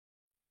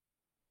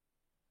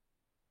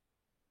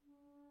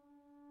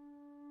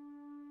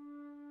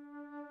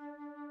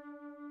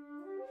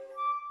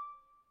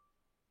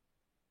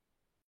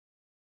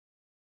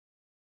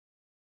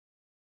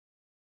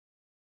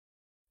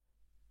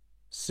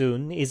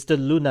Soon is the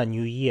Lunar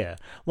New Year,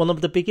 one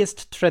of the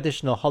biggest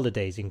traditional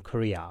holidays in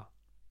Korea.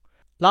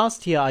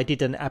 Last year I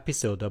did an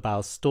episode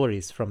about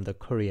stories from the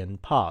Korean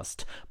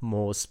past,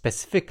 more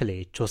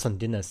specifically Joseon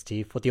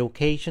Dynasty, for the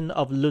occasion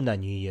of Lunar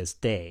New Year's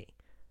Day.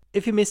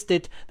 If you missed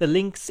it, the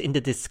link's in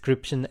the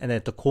description and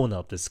at the corner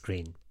of the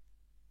screen.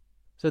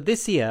 So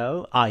this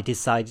year, I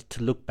decided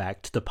to look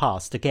back to the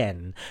past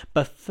again,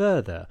 but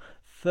further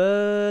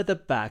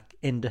back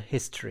in the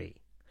history,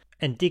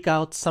 and dig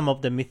out some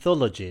of the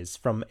mythologies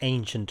from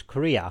ancient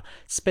Korea,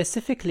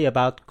 specifically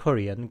about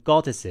Korean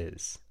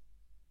goddesses.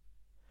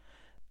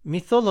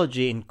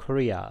 Mythology in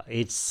Korea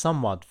is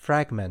somewhat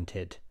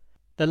fragmented.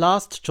 The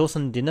last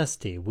Joseon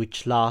dynasty,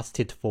 which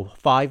lasted for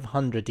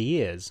 500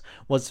 years,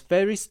 was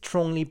very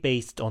strongly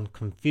based on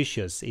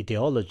Confucius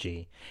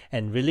ideology,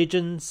 and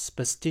religion,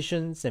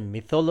 superstitions, and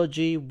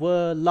mythology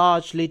were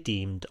largely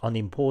deemed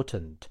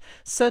unimportant,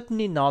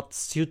 certainly not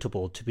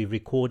suitable to be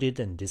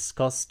recorded and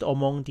discussed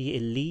among the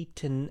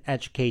elite and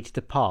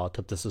educated part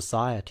of the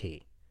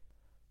society.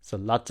 So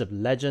lots of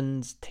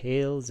legends,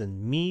 tales,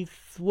 and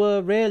myths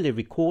were rarely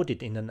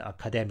recorded in an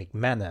academic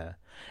manner,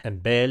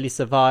 and barely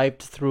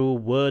survived through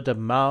word of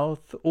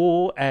mouth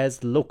or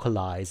as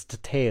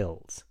localized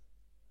tales.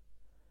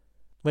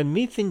 When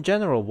myth in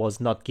general was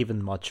not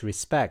given much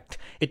respect,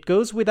 it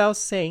goes without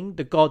saying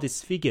the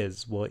goddess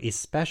figures were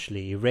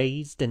especially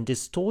erased and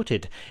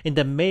distorted in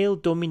the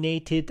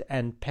male-dominated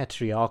and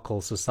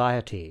patriarchal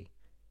society.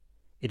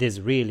 It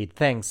is really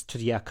thanks to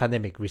the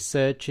academic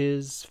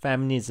researches,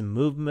 feminism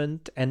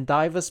movement, and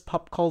diverse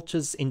pop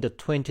cultures in the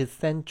 20th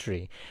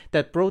century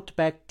that brought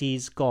back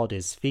these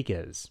goddess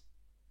figures.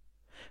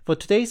 For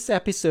today's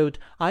episode,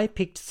 I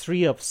picked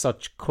 3 of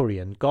such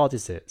Korean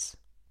goddesses.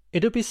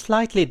 It'll be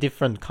slightly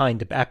different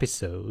kind of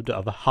episode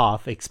of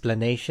half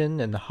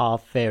explanation and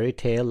half fairy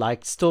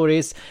tale-like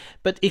stories,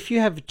 but if you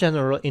have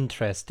general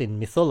interest in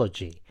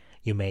mythology,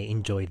 you may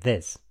enjoy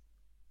this.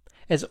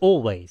 As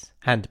always,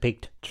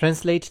 handpicked,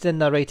 translated and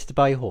narrated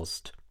by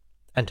host,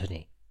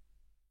 Anthony.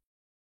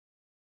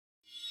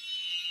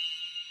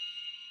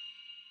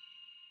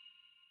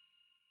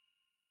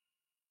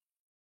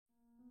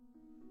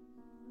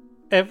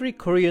 Every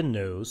Korean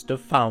knows the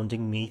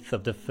founding myth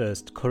of the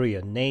first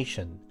Korean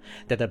nation,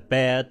 that a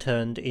bear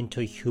turned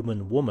into a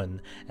human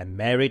woman and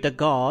married a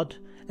god,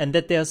 and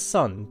that their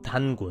son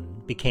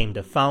Dangun became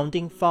the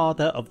founding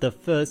father of the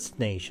first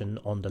nation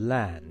on the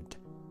land.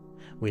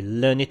 We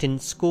learn it in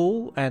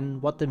school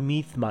and what the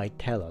myth might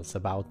tell us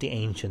about the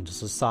ancient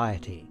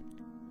society.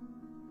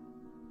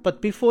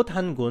 But before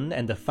Dangun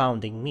and the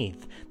founding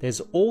myth,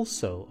 there's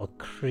also a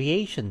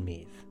creation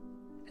myth.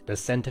 The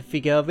center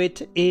figure of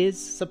it is,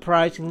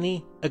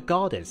 surprisingly, a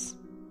goddess.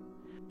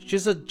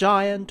 She's a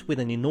giant with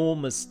an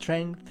enormous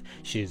strength.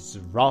 She's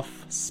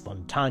rough,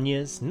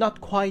 spontaneous, not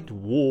quite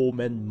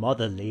warm and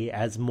motherly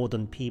as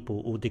modern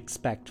people would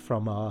expect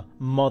from a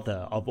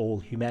mother of all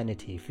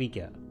humanity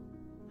figure.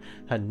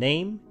 Her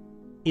name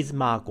is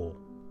Mago.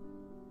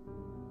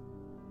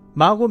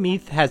 Mago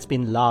myth has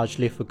been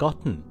largely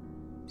forgotten.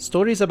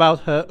 Stories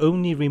about her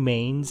only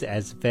remains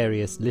as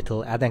various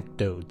little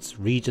anecdotes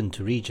region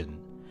to region.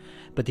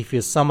 But if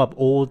you sum up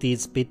all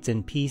these bits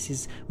and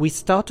pieces, we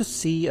start to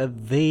see a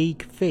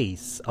vague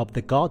face of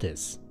the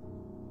goddess.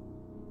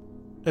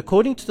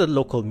 According to the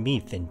local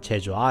myth in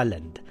Jeju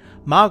Island,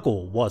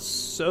 Mago was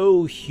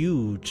so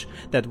huge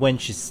that when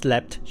she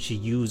slept, she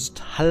used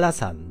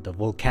Hallasan, the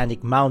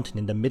volcanic mountain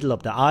in the middle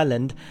of the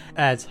island,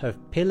 as her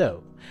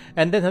pillow,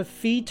 and then her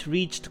feet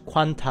reached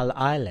Kwantal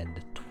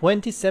Island,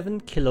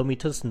 27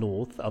 kilometers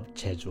north of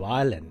Jeju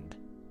Island.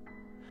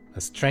 Her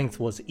strength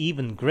was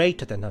even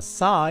greater than her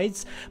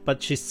size,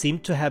 but she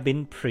seemed to have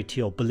been pretty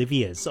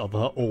oblivious of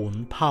her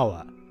own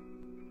power.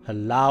 Her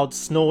loud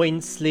snore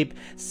in sleep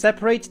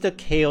separated the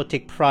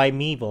chaotic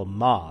primeval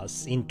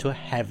mass into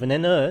heaven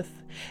and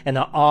earth, and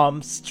her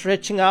arms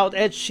stretching out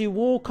as she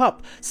woke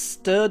up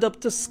stirred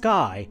up the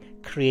sky,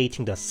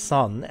 creating the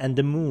sun and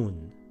the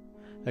moon.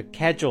 Her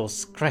casual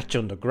scratch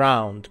on the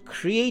ground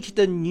created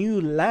a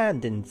new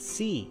land and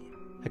sea.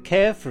 Her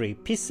carefree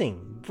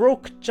pissing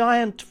broke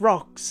giant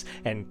rocks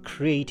and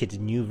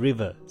created new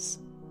rivers.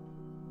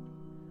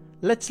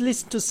 Let's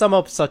listen to some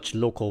of such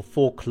local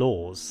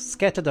folklores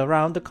scattered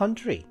around the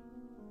country.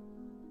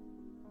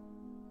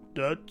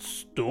 That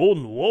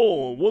stone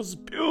wall was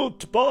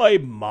built by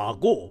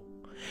Mago.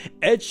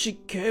 As she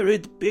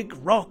carried big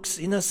rocks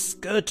in her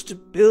skirt to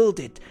build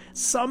it,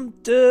 some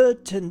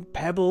dirt and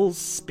pebbles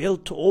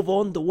spilt over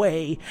on the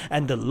way,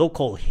 and the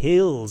local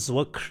hills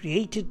were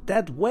created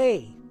that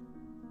way.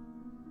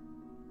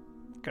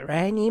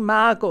 Granny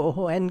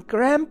Mago and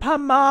Grandpa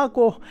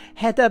Mago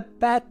had a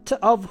bet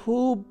of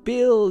who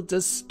built the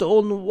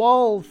stone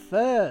wall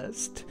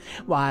first.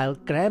 While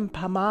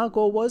Grandpa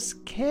Mago was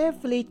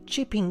carefully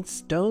chipping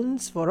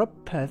stones for a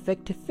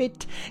perfect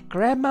fit,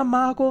 Grandma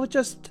Mago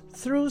just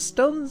threw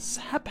stones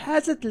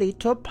haphazardly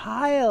to a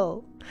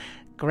pile.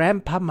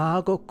 Grandpa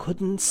Mago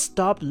couldn't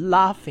stop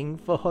laughing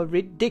for her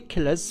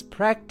ridiculous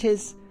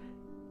practice.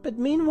 But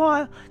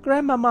meanwhile,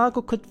 Grandma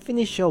Mago could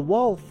finish her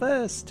wall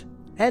first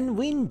and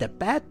win the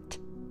bet.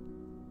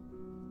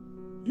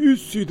 You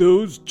see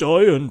those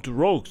giant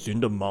rocks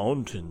in the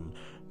mountain?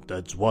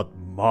 That's what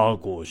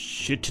Margot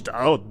shitted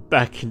out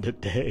back in the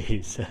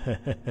days.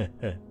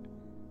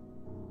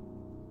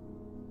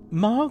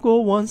 Margot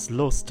once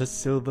lost a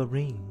silver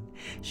ring.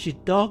 She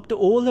dug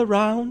all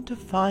around to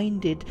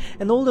find it,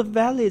 and all the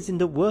valleys in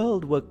the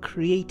world were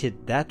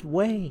created that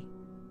way.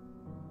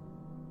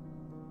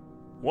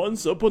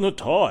 Once upon a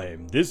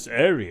time, this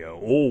area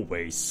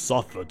always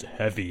suffered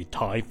heavy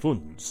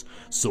typhoons,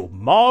 so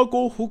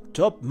Margot hooked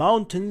up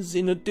mountains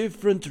in a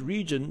different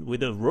region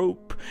with a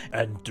rope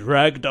and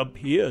dragged up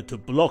here to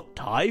block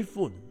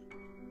typhoon.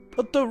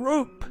 But the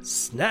rope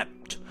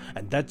snapped,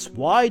 and that's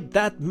why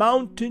that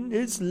mountain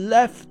is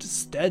left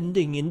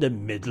standing in the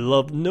middle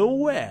of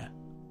nowhere.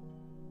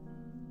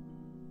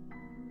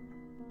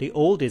 The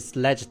oldest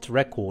legend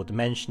record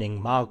mentioning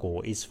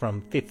Margot is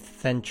from 5th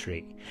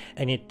century,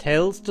 and it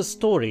tells the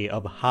story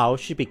of how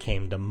she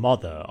became the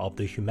mother of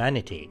the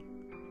humanity.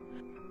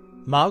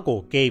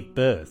 Margot gave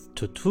birth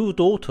to 2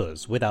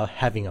 daughters without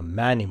having a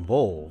man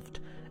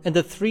involved, and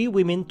the 3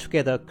 women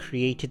together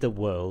created the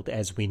world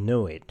as we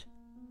know it.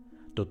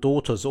 The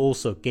daughters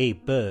also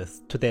gave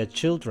birth to their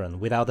children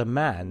without a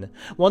man,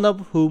 one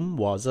of whom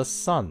was a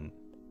son.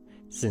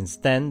 Since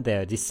then,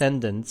 their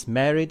descendants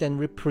married and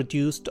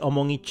reproduced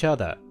among each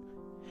other.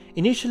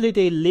 Initially,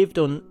 they lived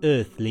on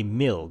earthly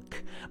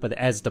milk, but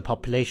as the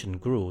population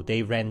grew,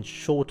 they ran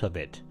short of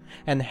it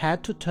and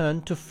had to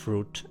turn to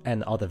fruit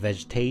and other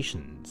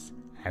vegetations.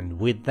 And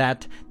with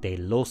that, they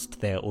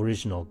lost their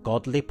original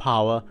godly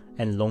power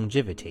and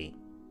longevity.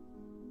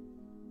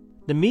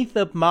 The myth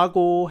of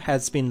Margot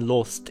has been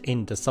lost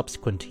in the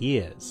subsequent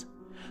years.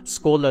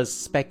 Scholars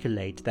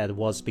speculate that it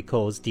was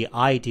because the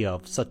idea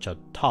of such a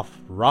tough,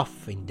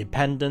 rough,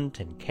 independent,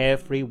 and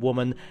carefree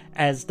woman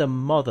as the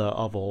mother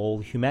of all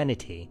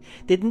humanity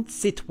didn't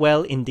sit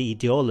well in the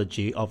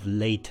ideology of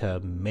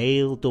later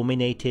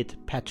male-dominated,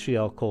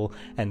 patriarchal,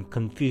 and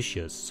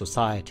Confucius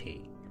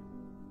society.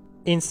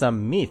 In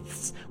some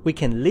myths, we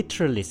can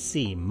literally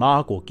see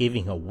Margot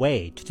giving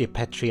way to the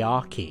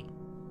patriarchy.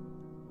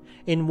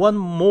 In one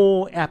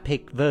more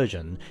epic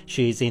version,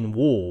 she is in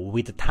war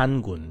with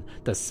Tangun,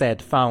 the said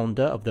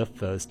founder of the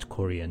first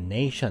Korean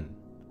nation.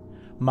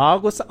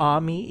 Margot's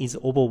army is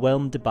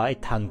overwhelmed by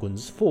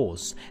Tangun's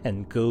force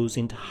and goes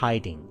into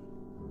hiding.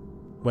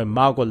 When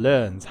Margot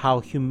learns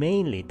how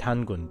humanely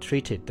Tangun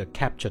treated the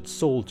captured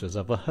soldiers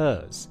of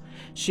hers,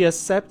 she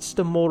accepts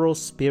the moral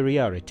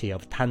superiority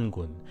of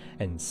Tangun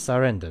and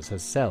surrenders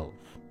herself.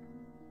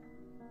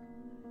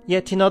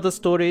 Yet in other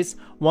stories,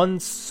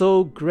 once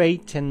so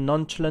great and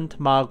nonchalant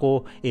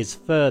Margot is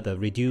further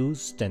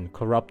reduced and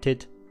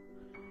corrupted.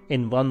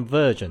 In one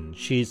version,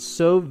 she is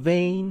so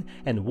vain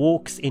and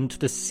walks into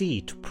the sea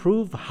to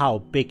prove how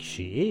big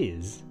she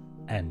is,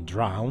 and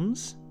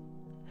drowns.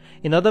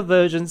 In other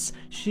versions,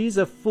 she is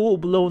a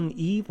full-blown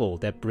evil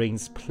that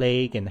brings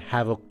plague and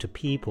havoc to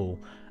people,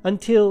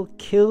 until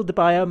killed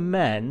by a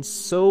man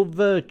so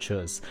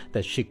virtuous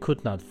that she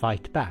could not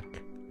fight back.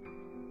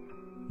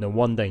 No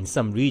wonder in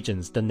some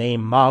regions the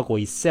name Margot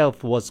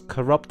itself was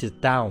corrupted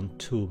down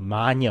to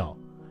Manya,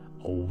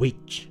 a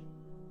witch.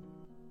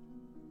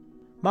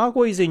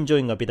 Margot is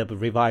enjoying a bit of a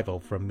revival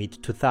from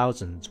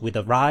mid-2000s with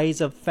the rise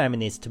of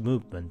feminist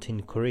movement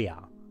in Korea.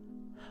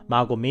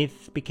 Margot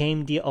myth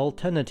became the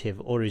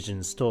alternative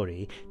origin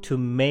story to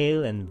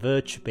male and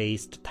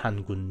virtue-based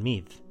Tangun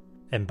myth,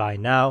 and by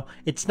now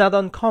it's not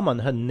uncommon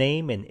her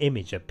name and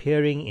image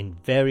appearing in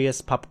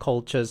various pop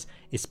cultures,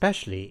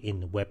 especially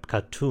in web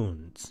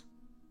cartoons.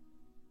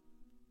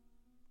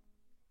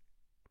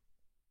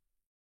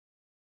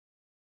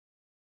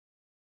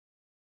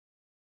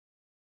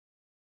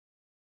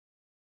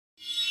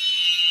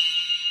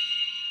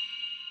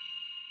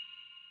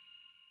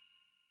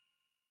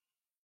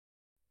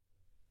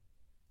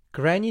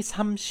 Granny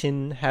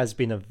Samsin has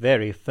been a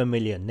very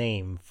familiar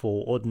name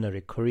for ordinary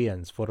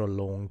Koreans for a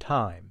long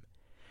time.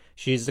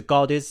 She is the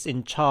goddess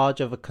in charge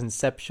of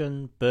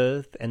conception,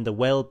 birth, and the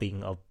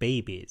well-being of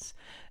babies,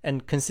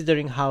 and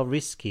considering how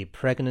risky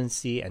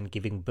pregnancy and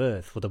giving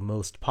birth for the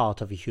most part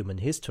of human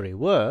history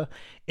were,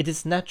 it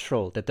is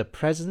natural that the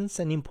presence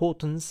and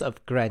importance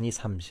of Granny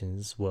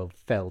Samsins were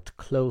felt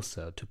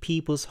closer to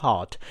people's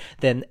heart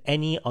than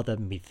any other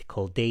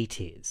mythical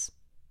deities.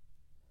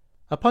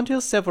 Up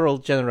until several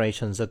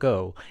generations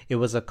ago, it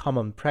was a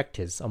common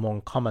practice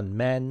among common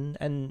men,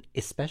 and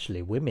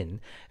especially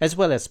women, as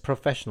well as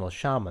professional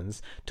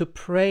shamans, to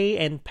pray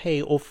and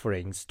pay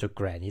offerings to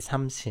Granny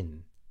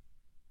Samsin.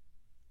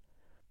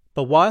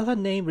 But while her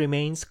name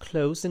remains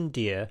close and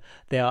dear,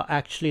 there are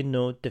actually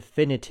no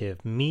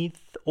definitive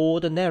myth or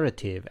the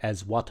narrative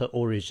as what her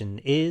origin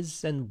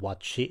is and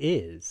what she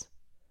is.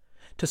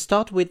 To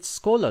start with,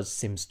 scholars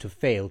seem to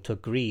fail to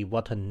agree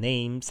what her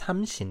name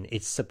Samsin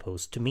is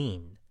supposed to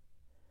mean.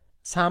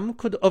 Sam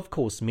could of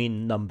course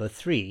mean number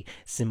 3,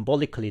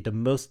 symbolically the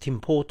most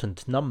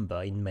important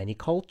number in many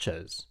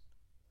cultures.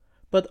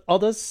 But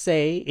others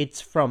say it's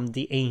from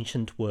the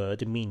ancient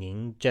word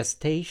meaning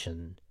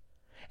gestation,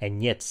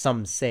 and yet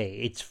some say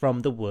it's from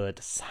the word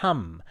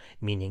sam,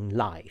 meaning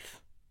life.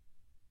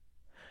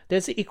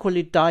 There's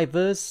equally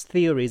diverse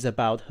theories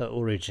about her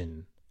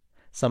origin.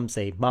 Some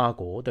say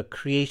Mago, the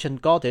creation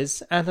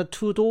goddess, and her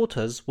two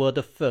daughters were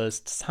the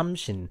first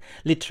Samshin,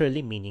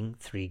 literally meaning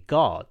three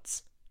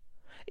gods.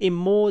 In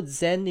more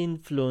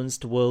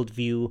Zen-influenced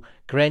worldview,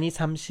 Granny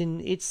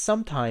Samshin is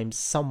sometimes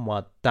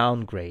somewhat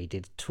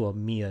downgraded to a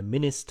mere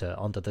minister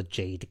under the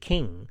Jade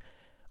King.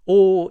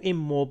 Or in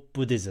more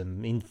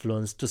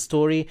Buddhism-influenced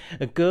story,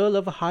 a girl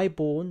of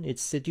highborn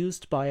is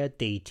seduced by a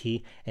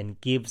deity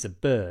and gives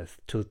birth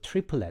to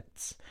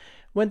triplets.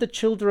 When the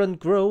children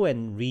grow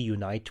and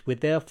reunite with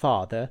their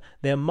father,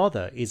 their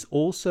mother is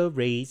also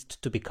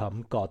raised to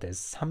become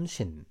goddess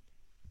Samshin.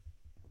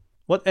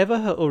 Whatever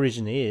her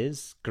origin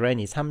is,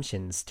 Granny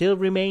Samshin still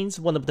remains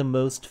one of the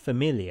most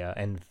familiar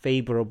and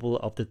favorable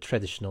of the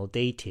traditional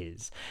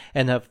deities,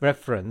 and her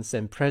reference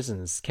and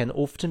presence can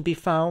often be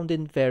found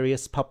in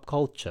various pop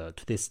culture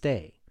to this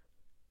day.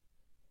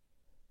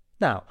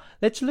 Now,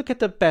 let's look at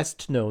the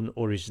best-known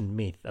origin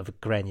myth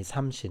of Granny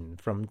Samshin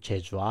from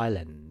Jeju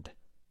Island.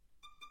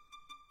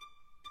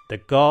 The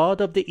god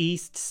of the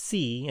East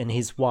Sea and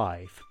his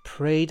wife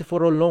prayed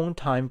for a long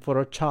time for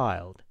a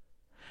child.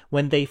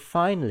 When they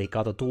finally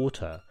got a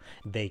daughter,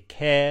 they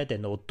cared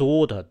and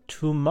adored her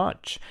too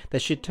much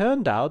that she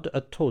turned out a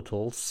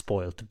total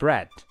spoilt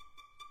brat.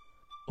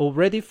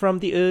 Already from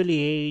the early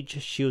age,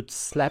 she would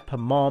slap her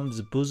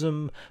mom's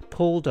bosom,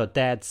 pulled her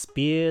dad's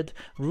beard,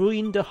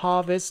 ruined the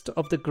harvest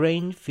of the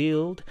grain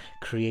field,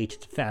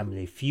 created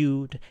family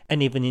feud,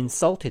 and even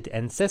insulted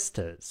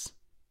ancestors.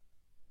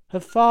 Her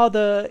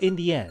father, in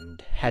the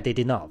end, had it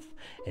enough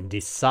and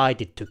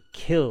decided to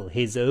kill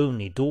his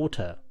only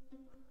daughter.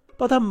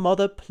 But her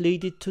mother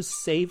pleaded to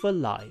save her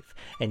life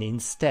and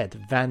instead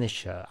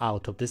vanish her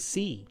out of the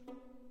sea.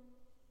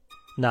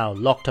 Now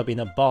locked up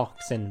in a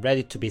box and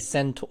ready to be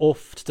sent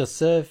off to the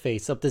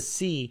surface of the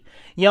sea,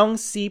 young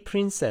sea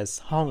princess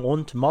hung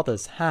onto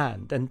mother's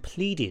hand and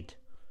pleaded,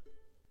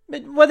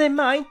 "But what am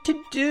I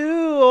to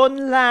do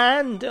on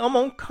land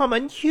among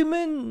common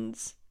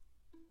humans?"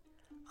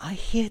 "I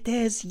hear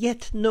there's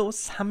yet no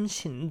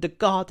Samshin, the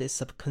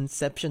goddess of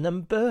conception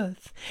and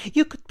birth.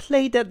 You could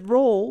play that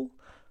role,"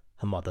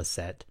 her mother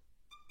said.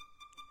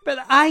 "But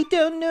I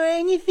don't know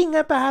anything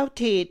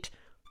about it,"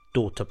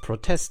 daughter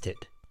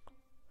protested.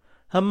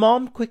 Her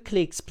mom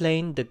quickly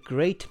explained the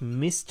great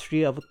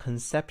mystery of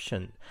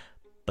conception,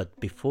 but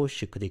before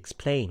she could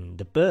explain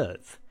the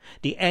birth,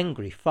 the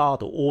angry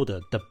father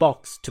ordered the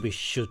box to be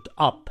shot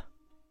up.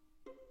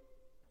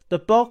 The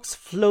box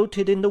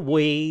floated in the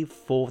wave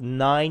for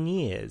 9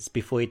 years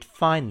before it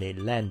finally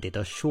landed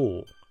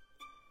ashore.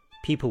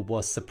 People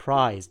were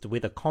surprised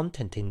with the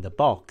content in the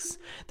box.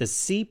 The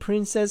sea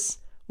princess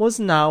was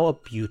now a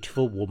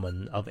beautiful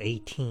woman of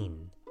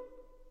 18.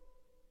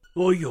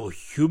 "Are you a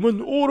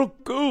human or a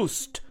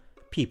ghost?"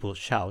 people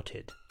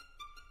shouted.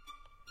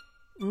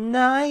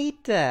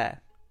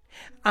 "Neither.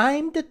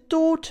 I'm the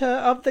daughter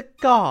of the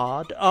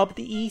god of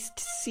the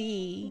East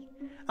Sea.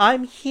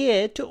 I'm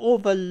here to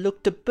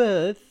overlook the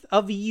birth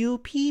of you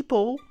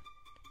people,"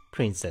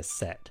 Princess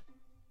said.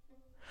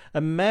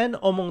 A man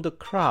among the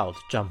crowd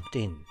jumped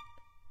in.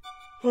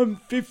 "I'm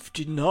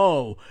 50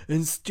 now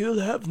and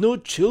still have no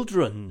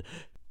children.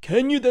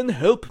 Can you then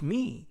help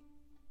me?"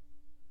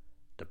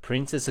 The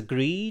princess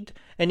agreed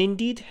and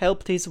indeed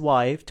helped his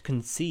wife to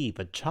conceive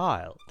a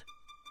child.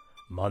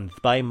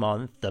 Month by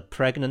month the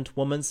pregnant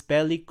woman's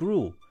belly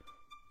grew,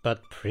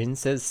 but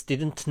Princess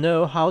didn't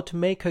know how to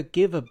make her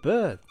give a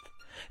birth,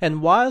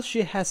 and while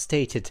she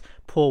hesitated,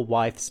 poor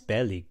wife's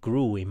belly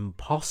grew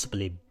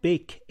impossibly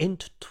big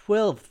into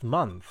 12th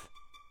month.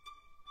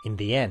 In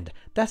the end,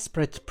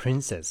 desperate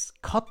Princess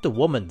cut the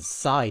woman's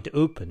side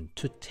open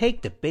to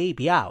take the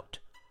baby out,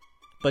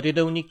 but it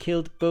only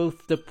killed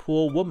both the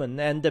poor woman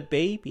and the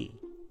baby.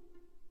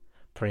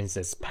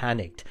 Princess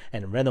panicked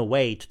and ran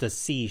away to the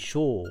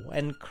seashore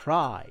and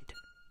cried.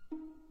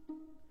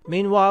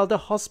 Meanwhile,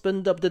 the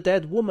husband of the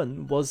dead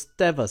woman was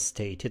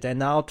devastated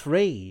and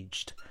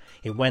outraged.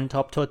 He went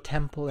up to a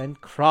temple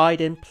and cried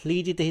and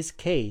pleaded his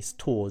case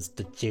towards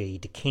the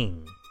Jade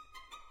King.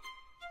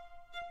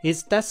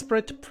 His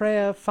desperate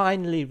prayer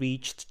finally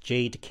reached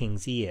Jade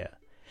King's ear,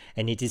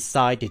 and he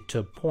decided to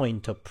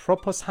appoint a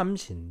proper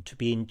Samshin to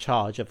be in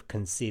charge of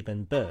conceive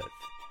and birth.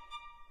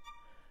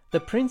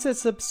 The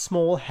princess of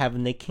Small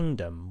Heavenly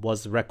Kingdom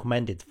was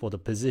recommended for the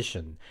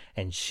position,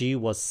 and she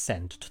was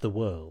sent to the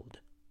world.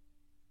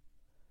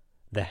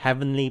 The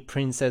heavenly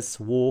princess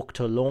walked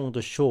along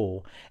the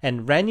shore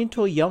and ran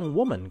into a young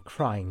woman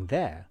crying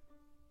there.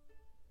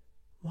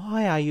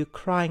 "Why are you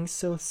crying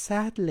so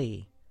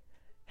sadly?"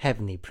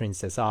 Heavenly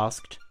Princess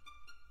asked.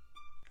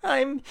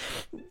 "I'm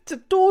the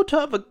daughter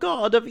of a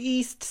god of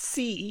East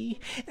Sea,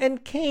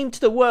 and came to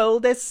the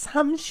world as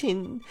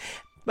Samshin,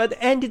 but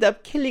ended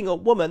up killing a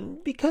woman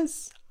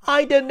because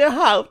I don't know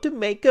how to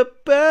make a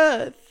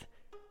birth,"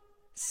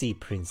 Sea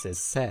Princess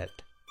said.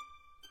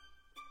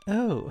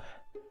 "Oh,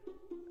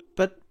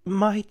 but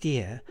my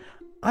dear,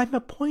 I'm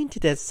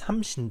appointed as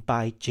Samshin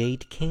by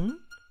Jade King."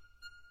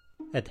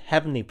 At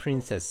Heavenly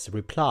Princess'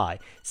 reply,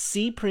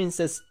 Sea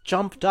Princess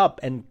jumped up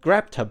and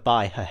grabbed her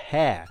by her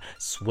hair,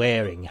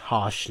 swearing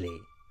harshly.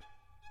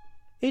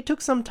 It took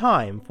some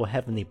time for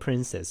Heavenly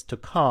Princess to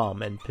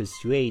calm and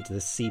persuade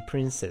the Sea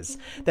Princess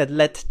that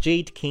let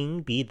Jade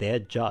King be their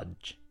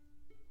judge.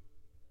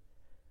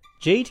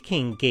 Jade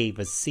King gave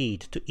a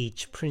seed to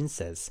each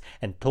princess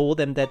and told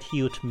them that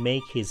he would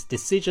make his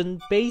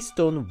decision based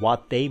on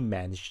what they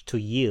managed to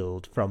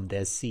yield from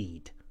their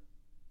seed.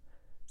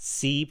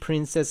 Sea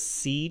Princess'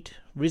 seed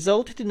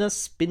resulted in a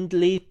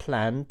spindly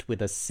plant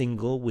with a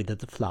single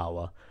withered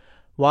flower,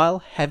 while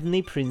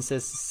Heavenly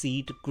Princess'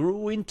 seed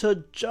grew into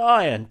a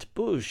giant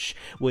bush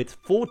with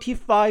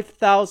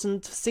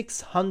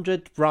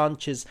 45,600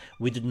 branches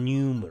with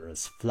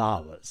numerous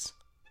flowers.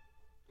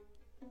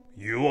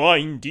 "You are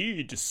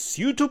indeed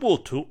suitable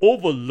to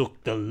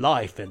overlook the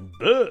life and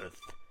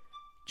birth,"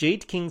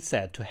 Jade King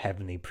said to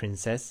Heavenly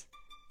Princess.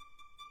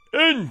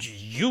 "And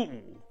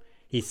you,"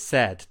 he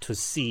said to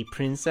Sea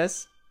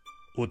Princess,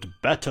 "would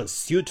better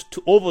suit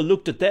to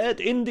overlook the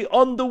dead in the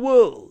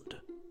underworld."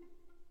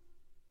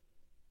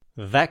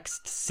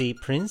 Vexed Sea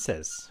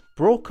Princess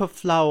broke a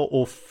flower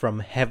off from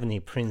Heavenly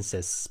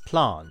Princess'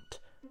 plant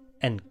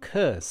and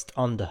cursed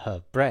under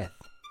her breath.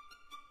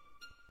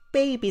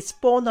 "Babies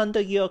born under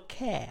your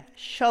care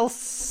shall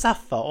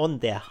suffer on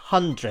their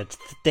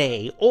 100th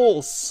day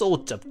all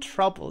sorts of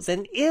troubles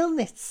and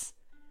illness."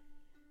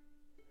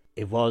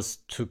 It was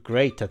too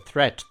great a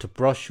threat to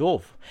brush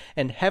off,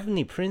 and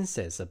Heavenly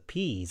Princess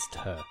appeased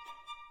her.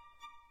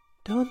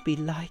 "Don't be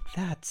like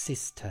that,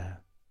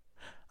 sister.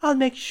 I'll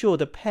make sure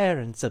the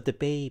parents of the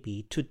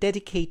baby to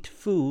dedicate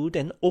food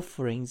and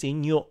offerings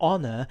in your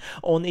honor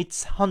on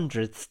its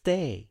 100th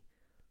day."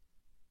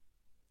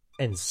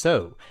 And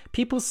so,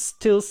 people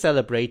still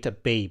celebrate a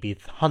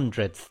baby's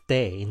 100th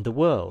day in the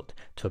world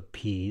to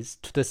appease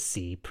to the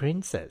Sea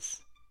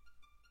Princess.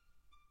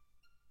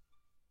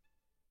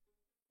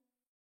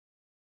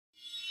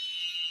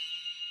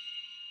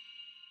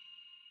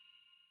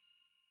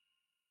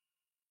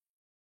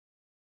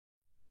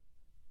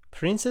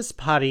 Princess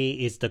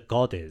Pari is the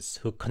goddess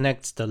who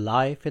connects the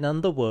life and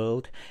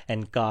underworld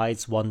and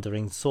guides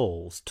wandering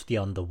souls to the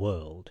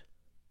underworld.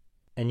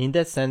 And in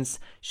that sense,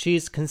 she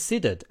is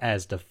considered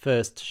as the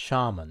first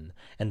shaman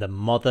and the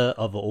mother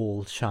of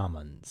all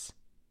shamans.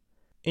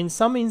 In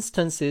some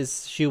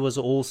instances, she was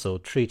also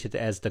treated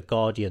as the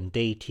guardian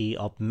deity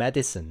of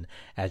medicine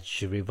as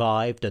she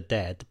revived the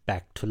dead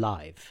back to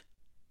life.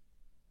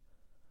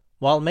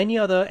 While many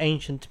other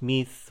ancient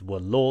myths were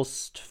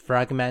lost,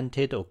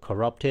 fragmented, or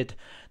corrupted,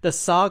 the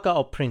saga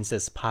of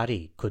Princess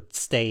Pari could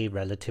stay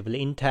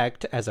relatively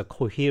intact as a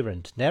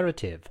coherent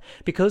narrative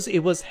because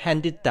it was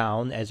handed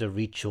down as a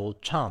ritual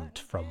chant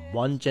from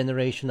one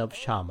generation of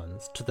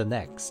shamans to the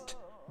next.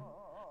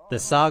 The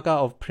saga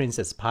of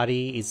Princess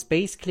Pari is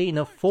basically in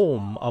a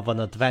form of an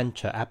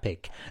adventure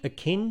epic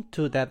akin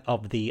to that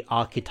of the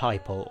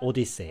archetypal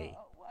Odyssey.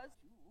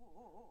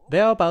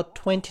 There are about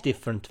 20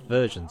 different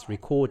versions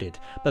recorded,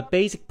 but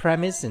basic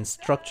premise and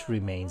structure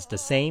remains the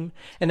same,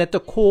 and at the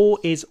core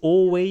is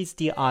always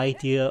the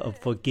idea of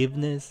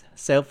forgiveness,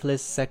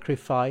 selfless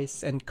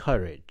sacrifice, and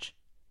courage.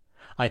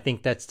 I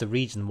think that's the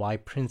reason why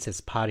Princess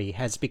Pari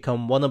has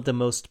become one of the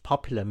most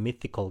popular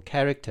mythical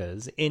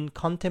characters in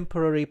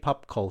contemporary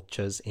pop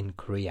cultures in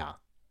Korea.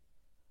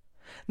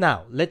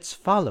 Now, let's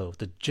follow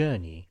the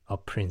journey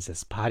of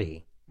Princess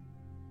Pari.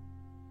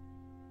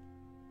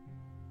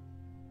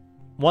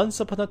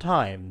 Once upon a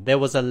time, there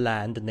was a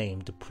land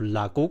named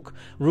Bullaguk,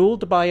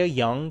 ruled by a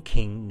young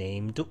king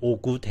named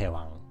Ogu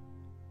Daewang.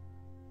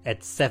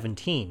 At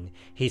 17,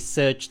 he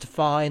searched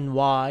far and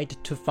wide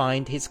to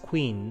find his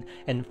queen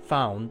and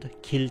found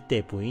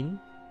Gildaebuin.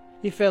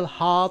 He fell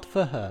hard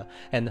for her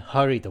and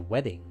hurried the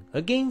wedding,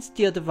 against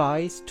the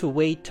advice to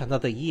wait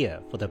another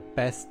year for the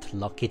best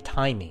lucky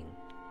timing.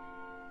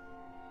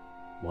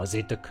 Was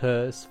it the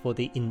curse for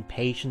the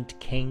impatient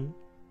king?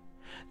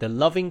 The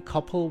loving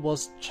couple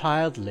was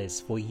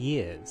childless for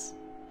years.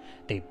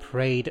 They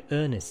prayed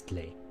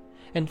earnestly,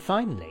 and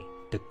finally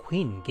the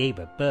queen gave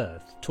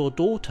birth to a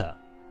daughter.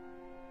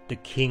 The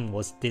king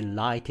was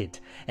delighted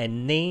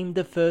and named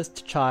the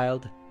first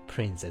child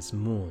Princess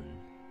Moon.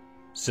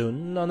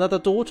 Soon another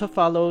daughter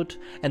followed,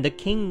 and the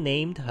king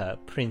named her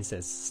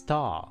Princess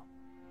Star.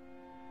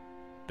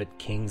 But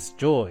King's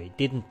joy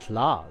didn't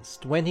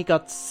last when he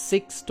got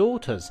 6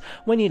 daughters,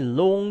 when he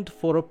longed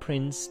for a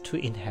prince to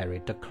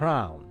inherit the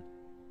crown.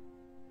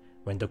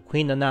 When the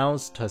queen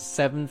announced her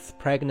 7th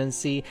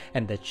pregnancy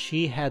and that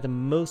she had a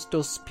most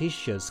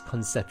auspicious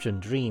conception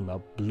dream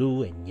of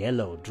blue and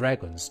yellow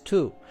dragons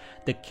too,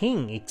 the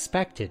king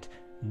expected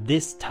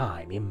this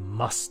time it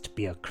must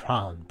be a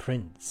crown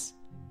prince.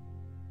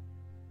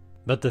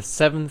 But the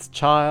 7th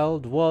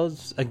child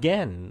was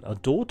again a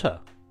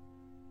daughter.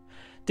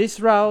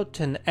 Distraught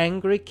and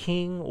angry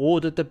king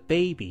ordered the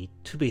baby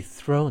to be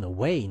thrown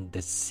away in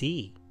the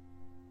sea.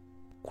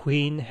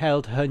 Queen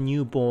held her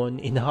newborn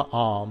in her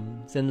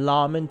arms and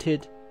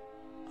lamented,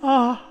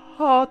 "Ah,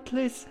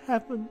 heartless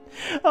heaven!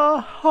 Ah,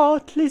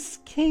 heartless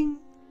king!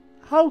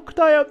 How could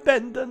I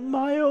abandon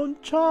my own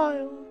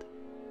child?"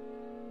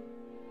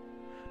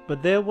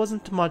 but there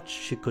wasn't much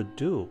she could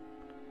do.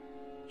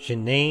 She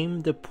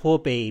named the poor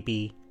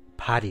baby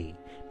Pari,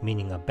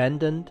 meaning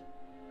abandoned,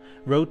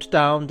 wrote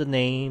down the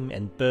name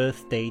and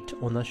birth date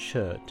on a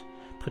shirt,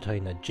 put her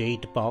in a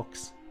jade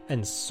box,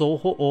 and saw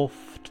her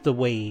off to the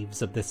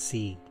waves of the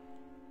sea.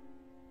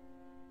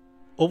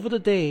 Over the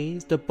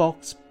days, the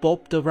box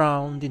bobbed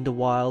around in the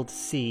wild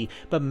sea,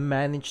 but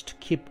managed to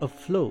keep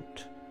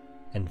afloat,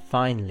 and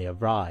finally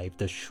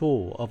arrived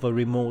ashore of a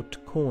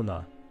remote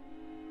corner.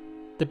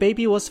 The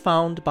baby was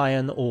found by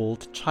an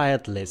old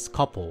childless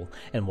couple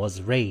and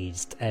was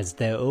raised as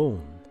their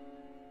own.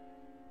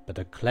 But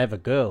a clever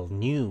girl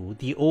knew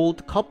the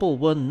old couple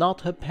were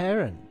not her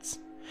parents.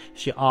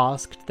 She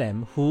asked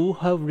them who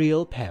her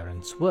real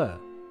parents were.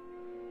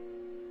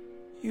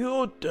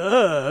 "Your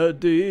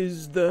dad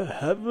is the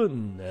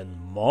heaven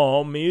and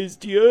Mom is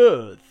the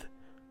earth,"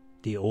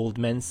 the old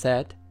man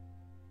said.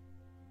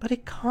 But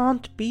it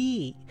can't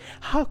be.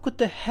 How could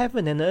the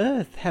heaven and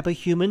earth have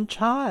a human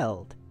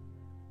child?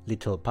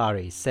 Little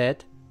Pari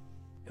said.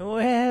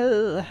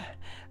 Well,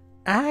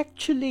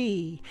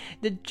 actually,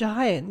 the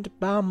giant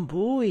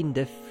bamboo in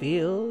the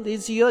field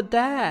is your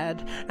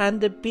dad, and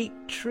the big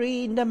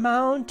tree in the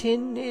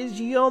mountain is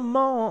your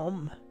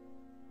mom,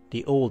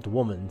 the old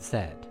woman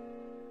said.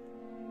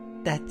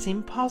 That's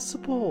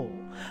impossible.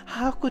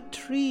 How could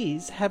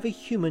trees have a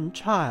human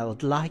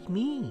child like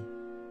me?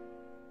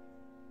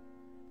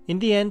 In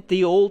the end,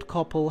 the old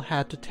couple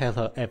had to tell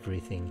her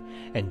everything,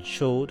 and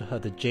showed her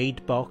the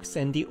jade box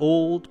and the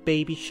old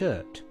baby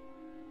shirt.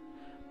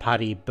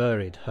 Pari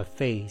buried her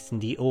face in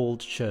the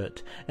old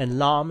shirt and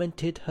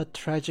lamented her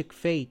tragic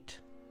fate.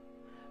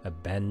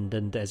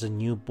 Abandoned as a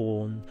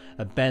newborn,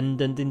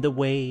 abandoned in the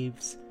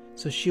waves,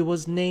 so she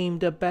was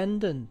named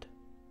Abandoned.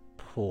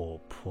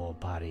 Poor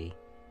Pari.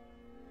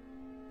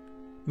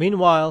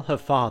 Meanwhile, her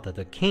father,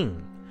 the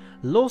king,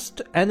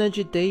 lost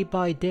energy day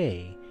by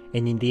day,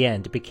 and in the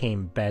end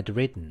became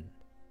bedridden.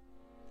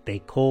 They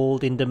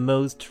called in the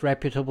most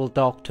reputable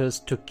doctors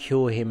to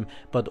cure him,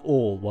 but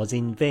all was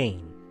in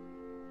vain.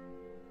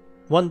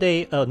 One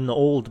day an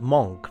old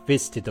monk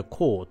visited the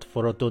court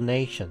for a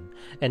donation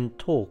and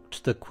talked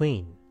to the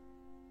queen.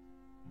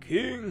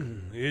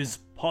 "King is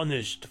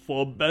punished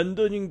for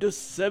abandoning the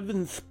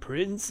 7th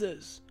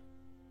princess.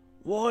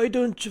 Why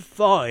don't you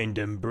find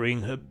and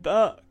bring her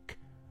back?"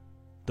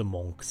 the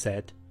monk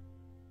said.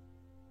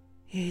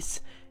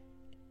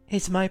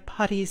 Is my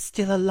Pari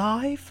still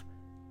alive?"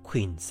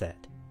 Queen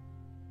said.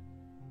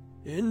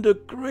 "In the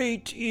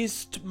great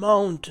East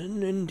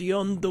Mountain in the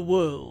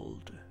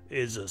underworld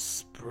is a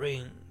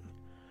spring.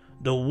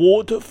 The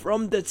water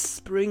from that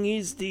spring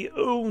is the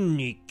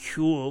only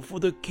cure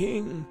for the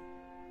king.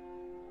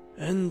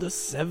 And the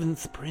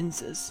 7th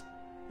princess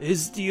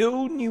is the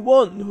only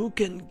one who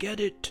can get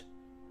it,"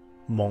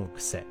 monk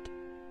said.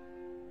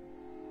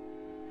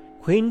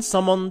 Queen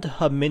summoned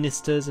her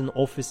ministers and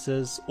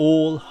officers,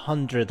 all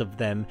 100 of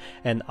them,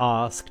 and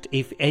asked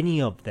if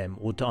any of them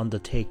would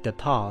undertake the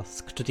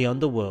task to the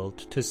underworld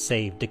to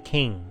save the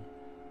king.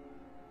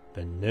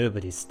 But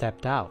nobody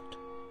stepped out.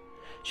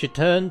 She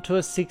turned to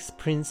her 6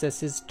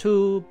 princesses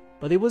too,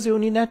 but it was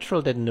only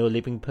natural that no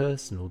living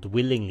person would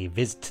willingly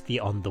visit the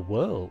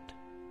underworld.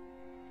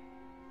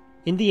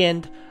 In the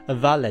end, a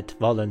valet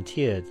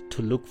volunteered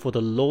to look for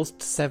the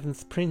lost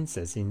 7th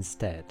princess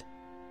instead.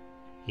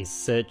 He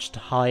searched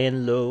high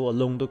and low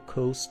along the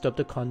coast of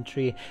the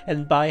country,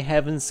 and by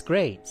heaven's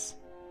grace,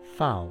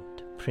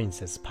 found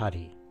Princess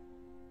Pari.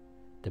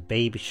 The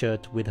baby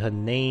shirt with her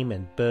name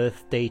and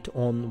birth date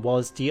on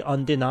was the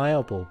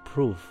undeniable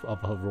proof of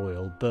her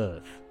royal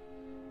birth.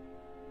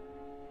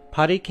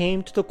 Pari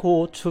came to the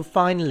court to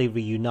finally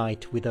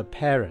reunite with her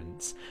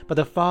parents, but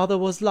her father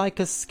was like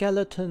a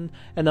skeleton,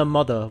 and her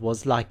mother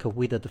was like a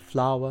withered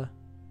flower.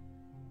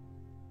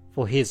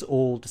 For his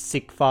old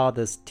sick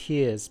father's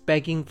tears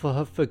begging for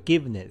her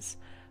forgiveness,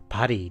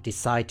 Pari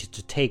decided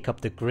to take up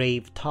the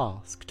grave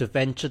task to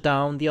venture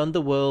down the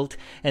underworld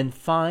and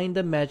find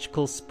a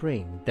magical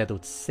spring that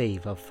would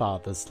save her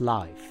father's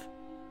life.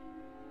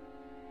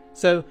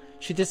 So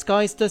she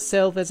disguised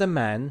herself as a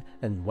man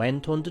and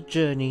went on the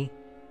journey.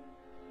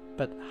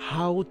 But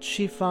how would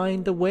she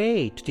find the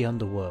way to the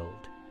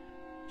underworld?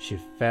 She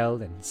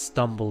fell and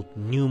stumbled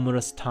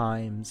numerous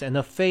times, and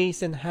her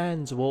face and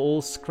hands were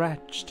all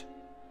scratched.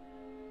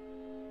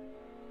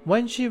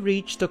 When she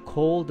reached the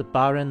cold,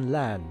 barren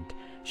land,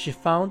 she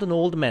found an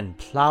old man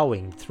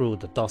ploughing through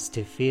the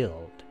dusty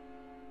field.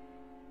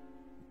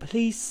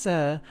 "Please,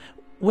 sir,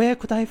 where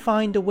could I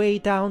find a way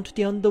down to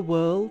the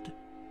underworld?"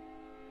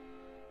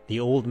 The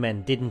old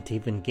man didn't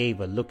even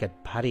give a look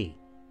at Pari.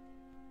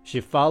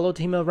 She followed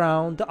him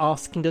around,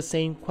 asking the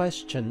same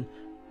question,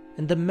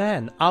 and the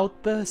man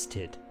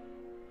outbursted.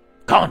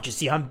 "Can't you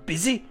see I'm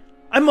busy?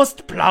 I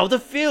must plough the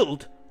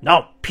field.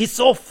 Now piss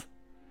off!"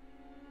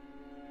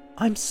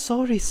 "I'm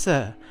sorry,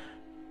 sir.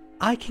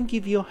 I can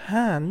give you a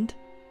hand."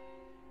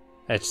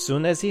 As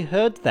soon as he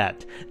heard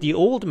that, the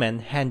old man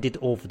handed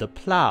over the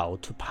plough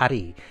to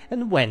Pari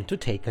and went to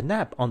take a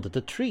nap under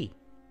the tree.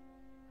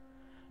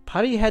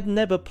 Patty had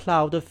never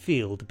plowed a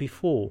field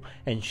before,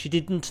 and she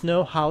didn't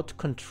know how to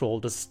control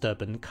the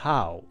stubborn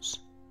cows.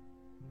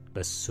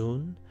 But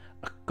soon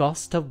a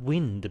gust of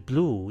wind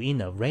blew in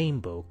a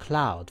rainbow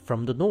cloud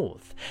from the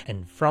north,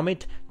 and from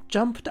it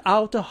jumped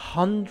out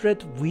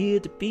 100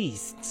 weird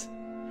beasts.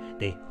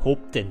 They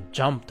hopped and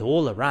jumped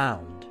all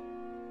around.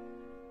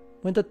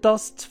 When the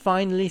dust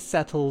finally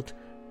settled,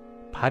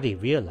 Patty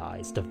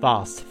realized the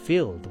vast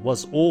field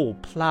was all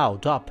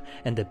plowed up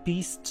and the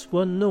beasts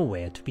were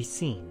nowhere to be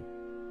seen.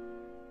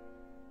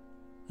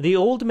 The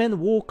old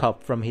man woke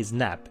up from his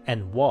nap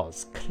and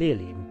was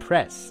clearly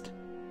impressed.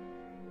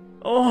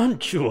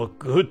 "Aren't you a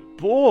good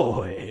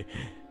boy?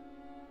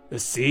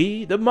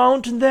 See the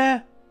mountain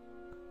there?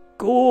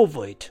 Go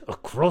over it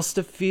across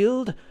the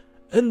field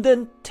and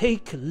then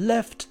take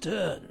left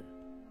turn."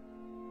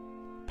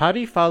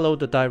 Patty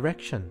followed the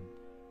direction,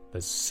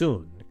 but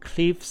soon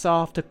cliffs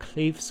after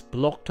cliffs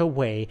blocked her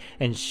way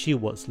and she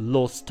was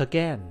lost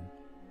again.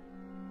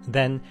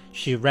 Then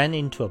she ran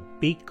into a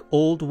big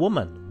old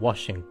woman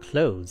washing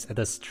clothes at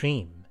a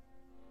stream.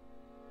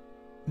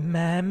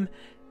 "Ma'am,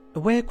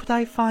 where could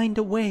I find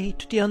a way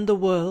to the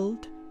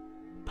underworld?"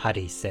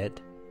 Patty said.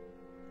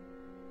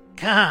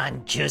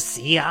 "Can't you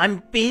see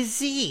I'm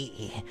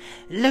busy?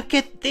 Look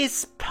at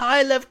this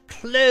pile of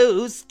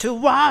clothes to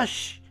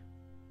wash."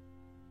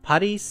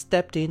 Patty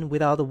stepped in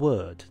without a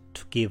word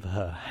to give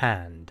her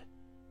hand.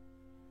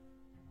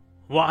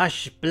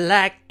 "Wash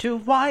black to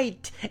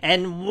white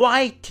and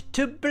white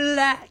to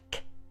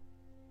black,"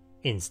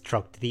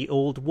 instructed the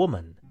old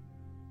woman.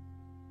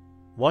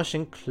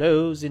 Washing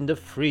clothes in the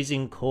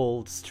freezing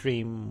cold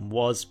stream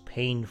was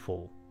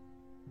painful.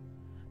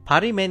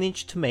 Patty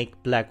managed to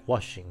make black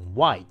washing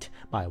white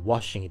by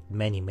washing it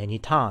many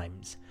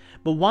times,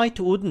 but white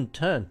wouldn't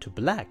turn to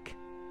black.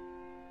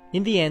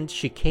 In the end,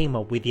 she came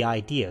up with the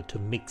idea to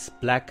mix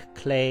black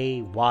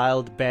clay,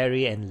 wild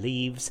berry, and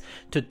leaves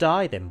to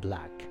dye them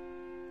black.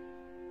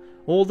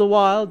 All the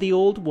while, the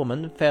old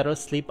woman fell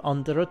asleep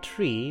under a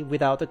tree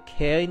without a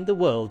care in the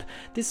world,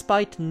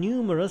 despite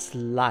numerous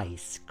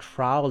lice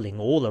crawling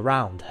all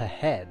around her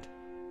head.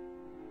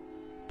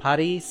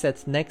 Patty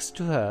sat next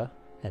to her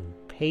and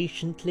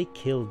patiently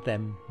killed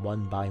them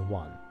one by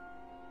one.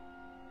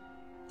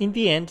 In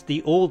the end,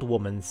 the old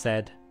woman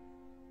said,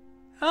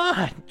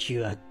 "Aren't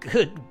you a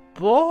good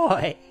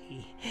boy?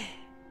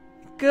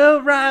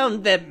 Go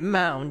round that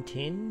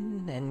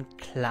mountain and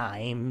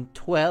climb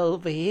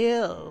 12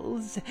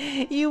 hills.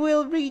 You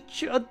will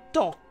reach a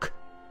dock,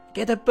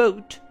 get a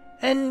boat,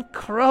 and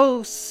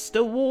cross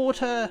the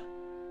water."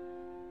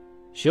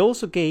 She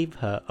also gave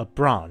her a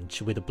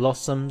branch with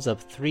blossoms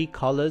of 3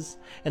 colors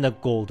and a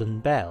golden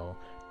bell,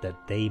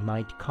 that they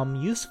might come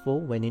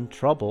useful when in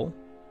trouble.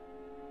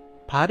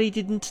 Patty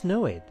didn't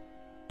know it,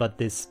 but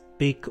this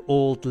big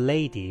old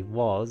lady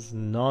was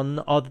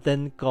none other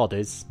than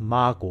Goddess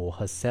Margot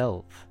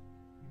herself.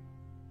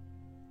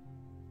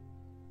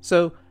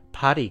 So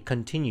Patty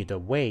continued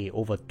away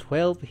over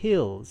 12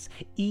 hills,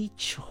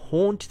 each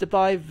haunted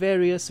by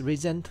various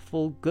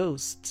resentful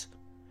ghosts.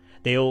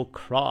 They all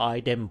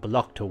cried and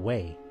blocked her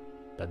way,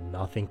 but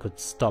nothing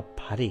could stop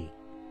Patty.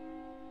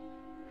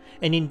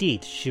 And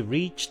indeed, she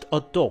reached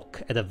a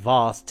dock at a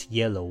vast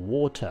yellow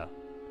water.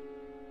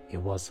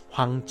 It was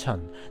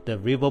Huangcheng, the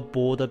river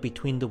border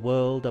between the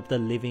world of the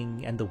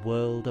living and the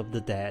world of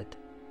the dead.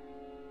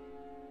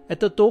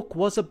 At the dock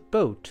was a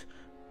boat,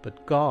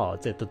 but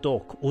guards at the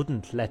dock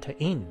wouldn't let her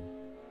in.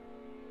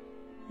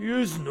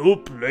 "Here's no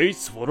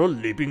place for a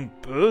living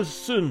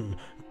person.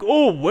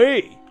 Go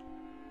away."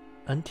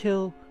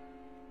 Until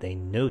they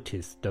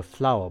noticed the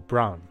flower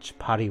branch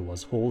Patty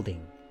was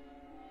holding.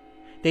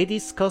 They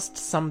discussed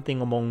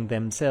something among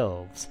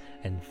themselves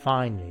and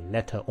finally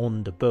let her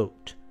on the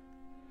boat,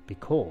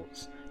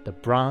 because the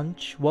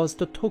branch was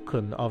the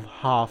token of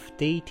half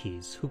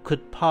deities who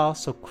could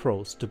pass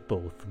across to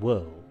both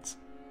worlds.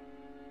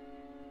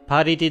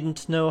 Patty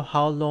didn't know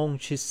how long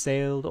she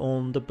sailed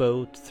on the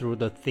boat through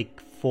the thick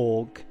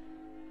fog.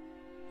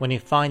 When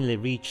it finally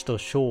reached the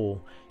shore,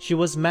 she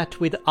was met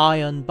with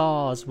iron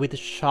bars with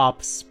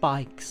sharp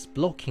spikes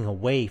blocking her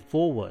way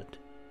forward.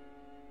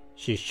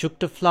 She shook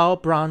the flower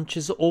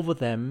branches over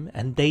them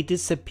and they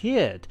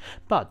disappeared,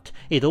 but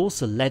it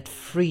also let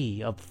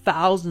free of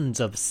thousands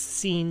of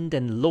sinned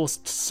and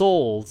lost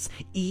souls,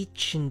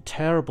 each in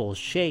terrible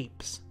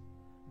shapes.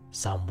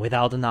 Some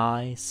without an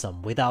eye,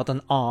 some without an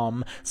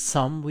arm,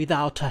 some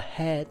without a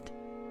head.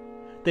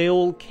 They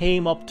all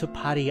came up to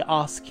Patty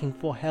asking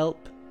for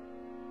help.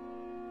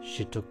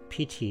 She took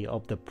pity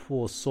of the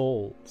poor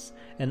souls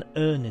and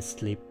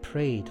earnestly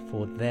prayed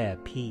for their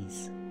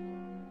peace.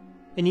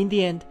 And in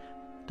the end,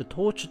 the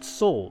tortured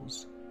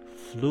souls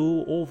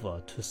flew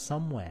over to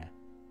somewhere.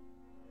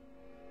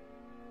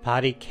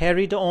 Patty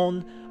carried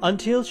on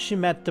until she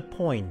met the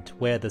point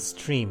where the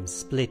stream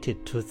split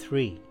it to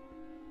 3.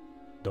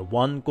 The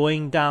one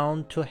going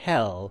down to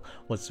hell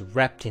was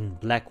wrapped in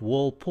black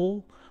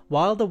whirlpool,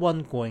 while the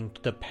one going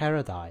to the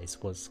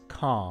paradise was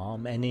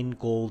calm and in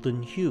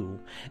golden hue,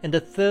 and the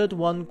third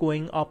one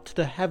going up to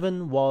the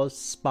heaven was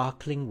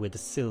sparkling with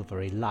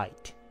silvery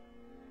light.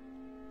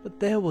 but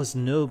there was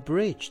no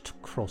bridge to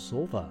cross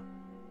over.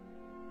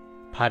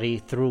 Pari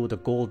threw the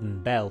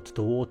golden bell to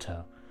the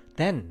water,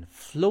 then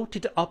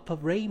floated up a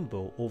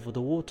rainbow over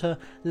the water,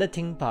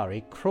 letting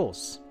Pari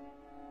cross.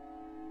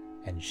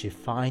 And she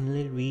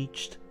finally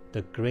reached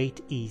the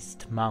Great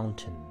East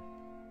Mountain.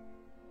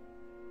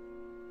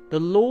 The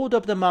Lord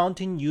of the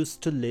Mountain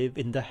used to live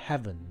in the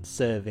heavens,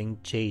 serving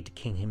Jade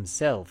King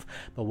himself,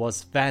 but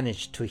was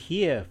banished to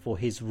here for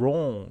his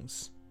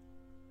wrongs.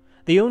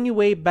 The only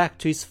way back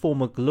to his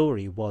former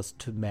glory was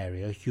to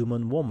marry a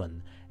human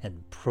woman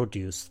and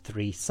produce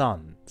 3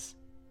 sons.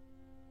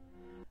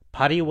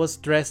 Pari was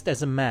dressed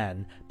as a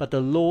man, but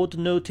the Lord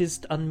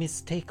noticed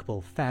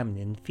unmistakable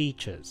feminine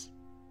features.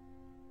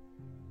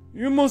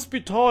 "You must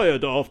be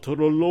tired after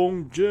a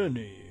long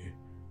journey.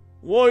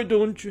 Why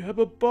don't you have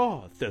a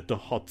bath at the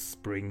hot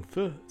spring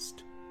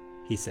first?"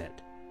 he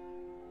said.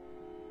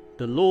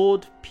 The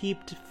Lord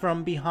peeped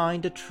from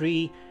behind a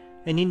tree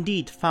and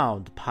indeed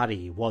found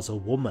Pari was a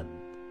woman.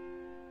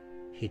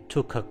 He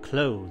took her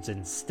clothes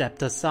and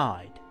stepped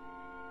aside.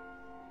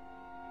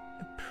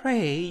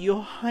 "Pray,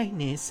 your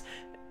highness,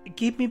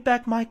 give me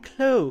back my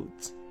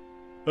clothes."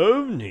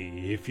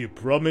 "Only if you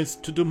promise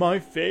to do my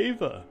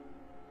favor.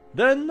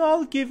 Then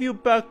I'll give you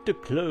back the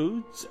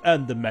clothes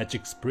and the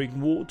magic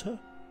spring water."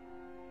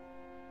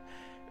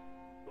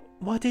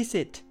 "What is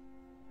it?"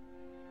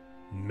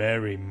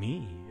 "Marry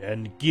me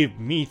and give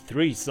me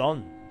 3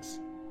 sons."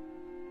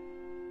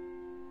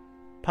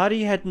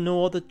 Pari had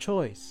no other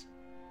choice.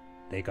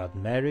 They got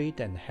married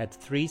and had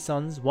 3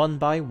 sons one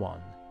by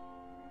one.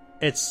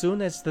 As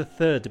soon as the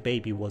 3rd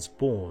baby was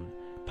born,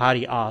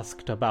 Pari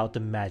asked about the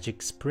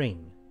magic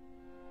spring.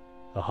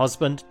 Her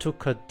husband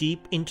took her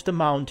deep into the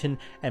mountain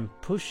and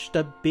pushed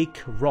a big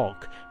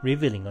rock,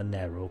 revealing a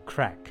narrow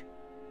crack.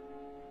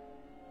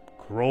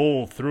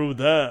 "Crawl through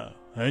there,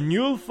 and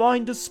you'll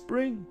find a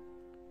spring."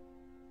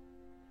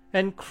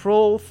 And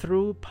crawl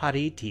through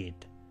Pari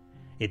did.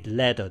 It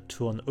led her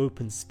to an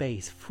open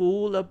space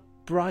full of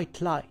bright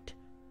light.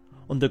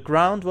 On the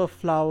ground were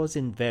flowers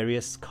in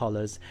various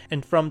colors,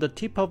 and from the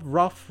tip of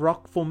rough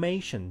rock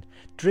formation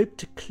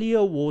dripped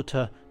clear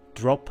water,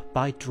 drop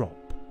by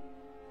drop.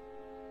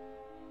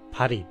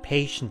 Pari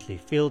patiently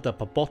filled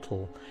up a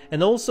bottle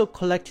and also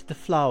collected the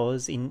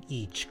flowers in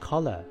each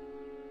color.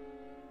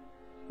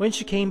 When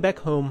she came back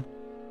home,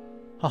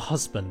 her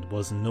husband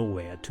was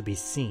nowhere to be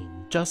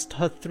seen, just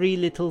her 3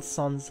 little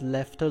sons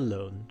left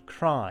alone,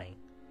 crying.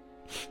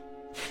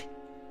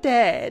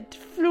 "Dad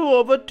flew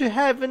over to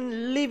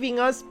heaven, leaving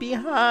us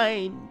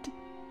behind,"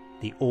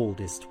 the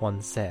oldest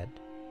one said.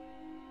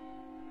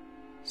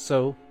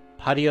 So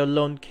Pari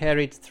alone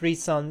carried 3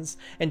 sons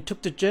and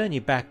took the journey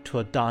back to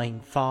her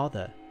dying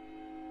father.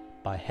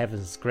 By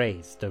heaven's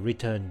grace, the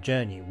return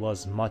journey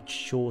was much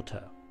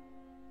shorter.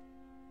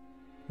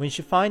 When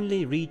she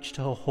finally reached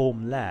her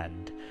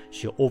homeland,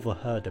 she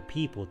overheard the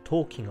people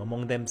talking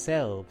among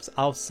themselves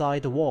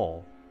outside the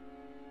wall.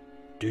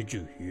 "Did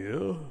you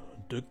hear?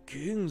 The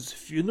king's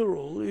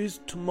funeral is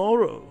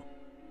tomorrow."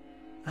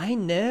 "I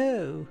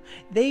know.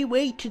 They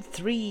waited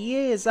 3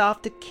 years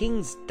after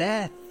King's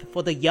death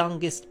for the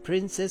youngest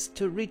princess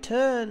to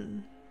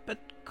return, but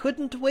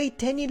couldn't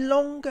wait any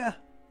longer."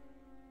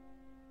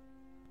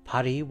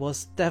 Pari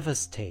was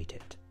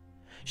devastated.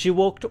 She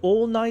walked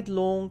all night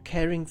long,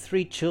 carrying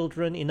 3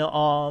 children in her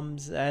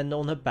arms and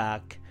on her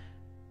back.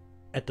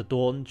 At the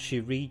dawn she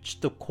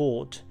reached the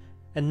court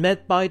and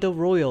met by the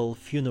royal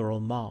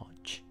funeral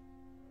march.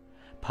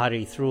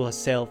 Pari threw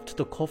herself to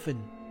the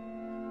coffin.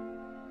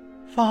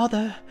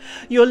 "Father,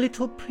 your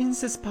little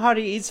Princess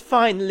Pari is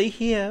finally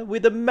here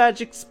with the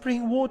magic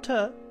spring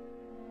water.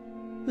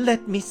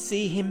 Let me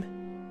see him."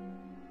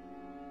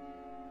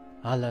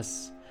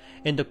 Alas,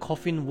 in the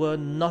coffin were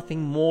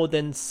nothing more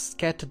than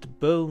scattered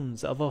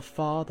bones of her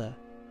father.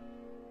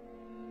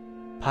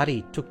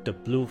 Pari took the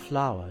blue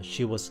flower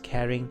she was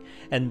carrying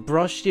and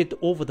brushed it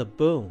over the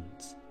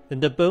bones. Then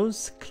the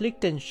bones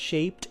clicked and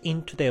shaped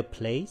into their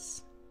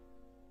place.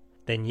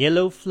 Then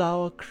yellow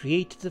flower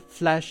created a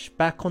flash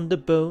back on the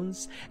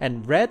bones,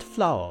 and red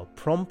flower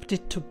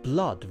prompted to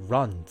blood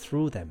run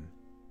through them.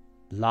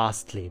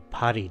 Lastly,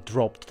 Pari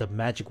dropped the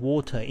magic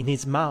water in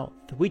his mouth,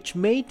 which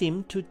made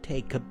him to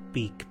take a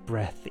big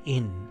breath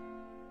in.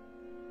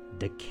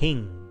 The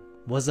king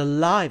was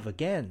alive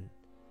again.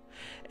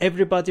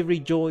 Everybody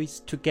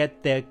rejoiced to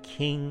get their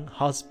king,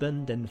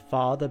 husband, and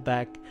father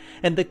back,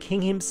 and the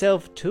king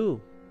himself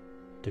too,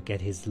 to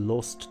get his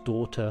lost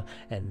daughter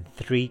and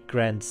 3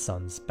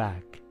 grandsons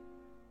back.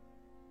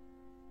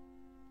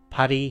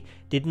 Pari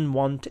didn't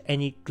want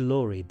any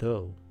glory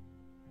though.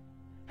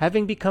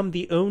 Having become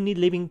the only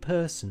living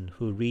person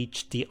who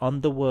reached the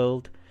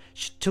underworld,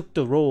 she took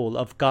the role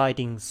of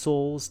guiding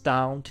souls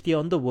down to the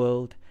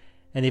underworld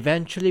and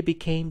eventually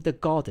became the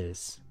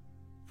goddess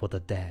for the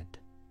dead.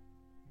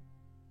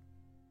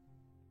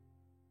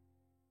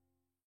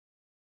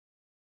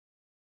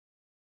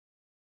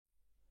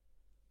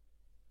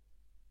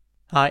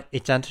 Hi,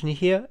 it's Anthony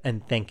here,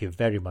 and thank you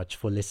very much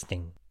for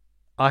listening.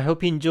 I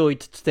hope you enjoyed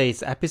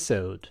today's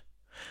episode.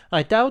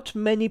 I doubt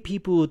many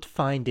people would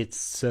find it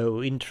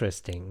so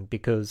interesting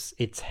because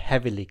it's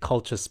heavily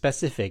culture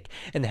specific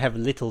and have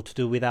little to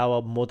do with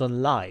our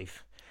modern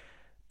life.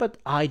 But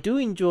I do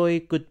enjoy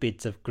good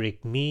bits of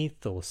Greek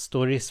myth or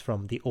stories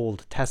from the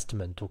Old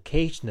Testament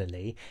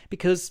occasionally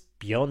because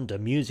beyond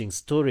amusing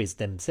stories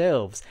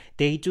themselves,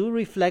 they do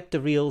reflect the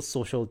real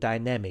social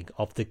dynamic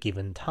of the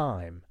given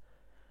time.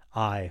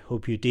 I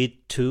hope you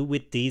did too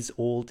with these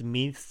old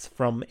myths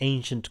from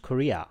ancient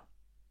Korea.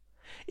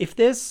 If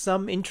there's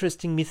some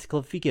interesting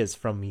mythical figures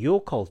from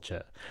your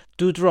culture,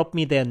 do drop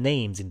me their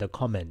names in the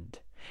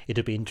comment.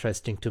 It'll be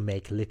interesting to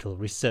make a little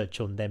research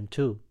on them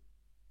too.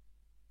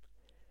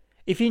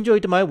 If you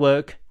enjoyed my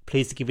work,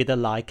 please give it a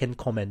like and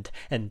comment,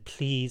 and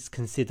please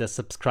consider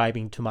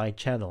subscribing to my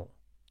channel.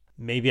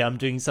 Maybe I'm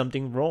doing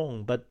something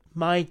wrong, but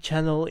my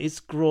channel is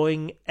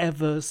growing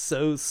ever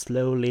so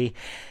slowly,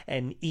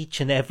 and each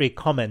and every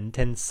comment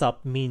and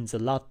sub means a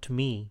lot to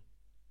me.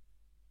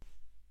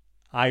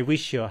 I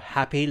wish you a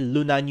happy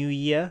Lunar New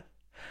Year.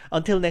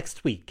 Until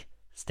next week,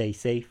 stay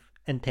safe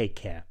and take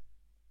care.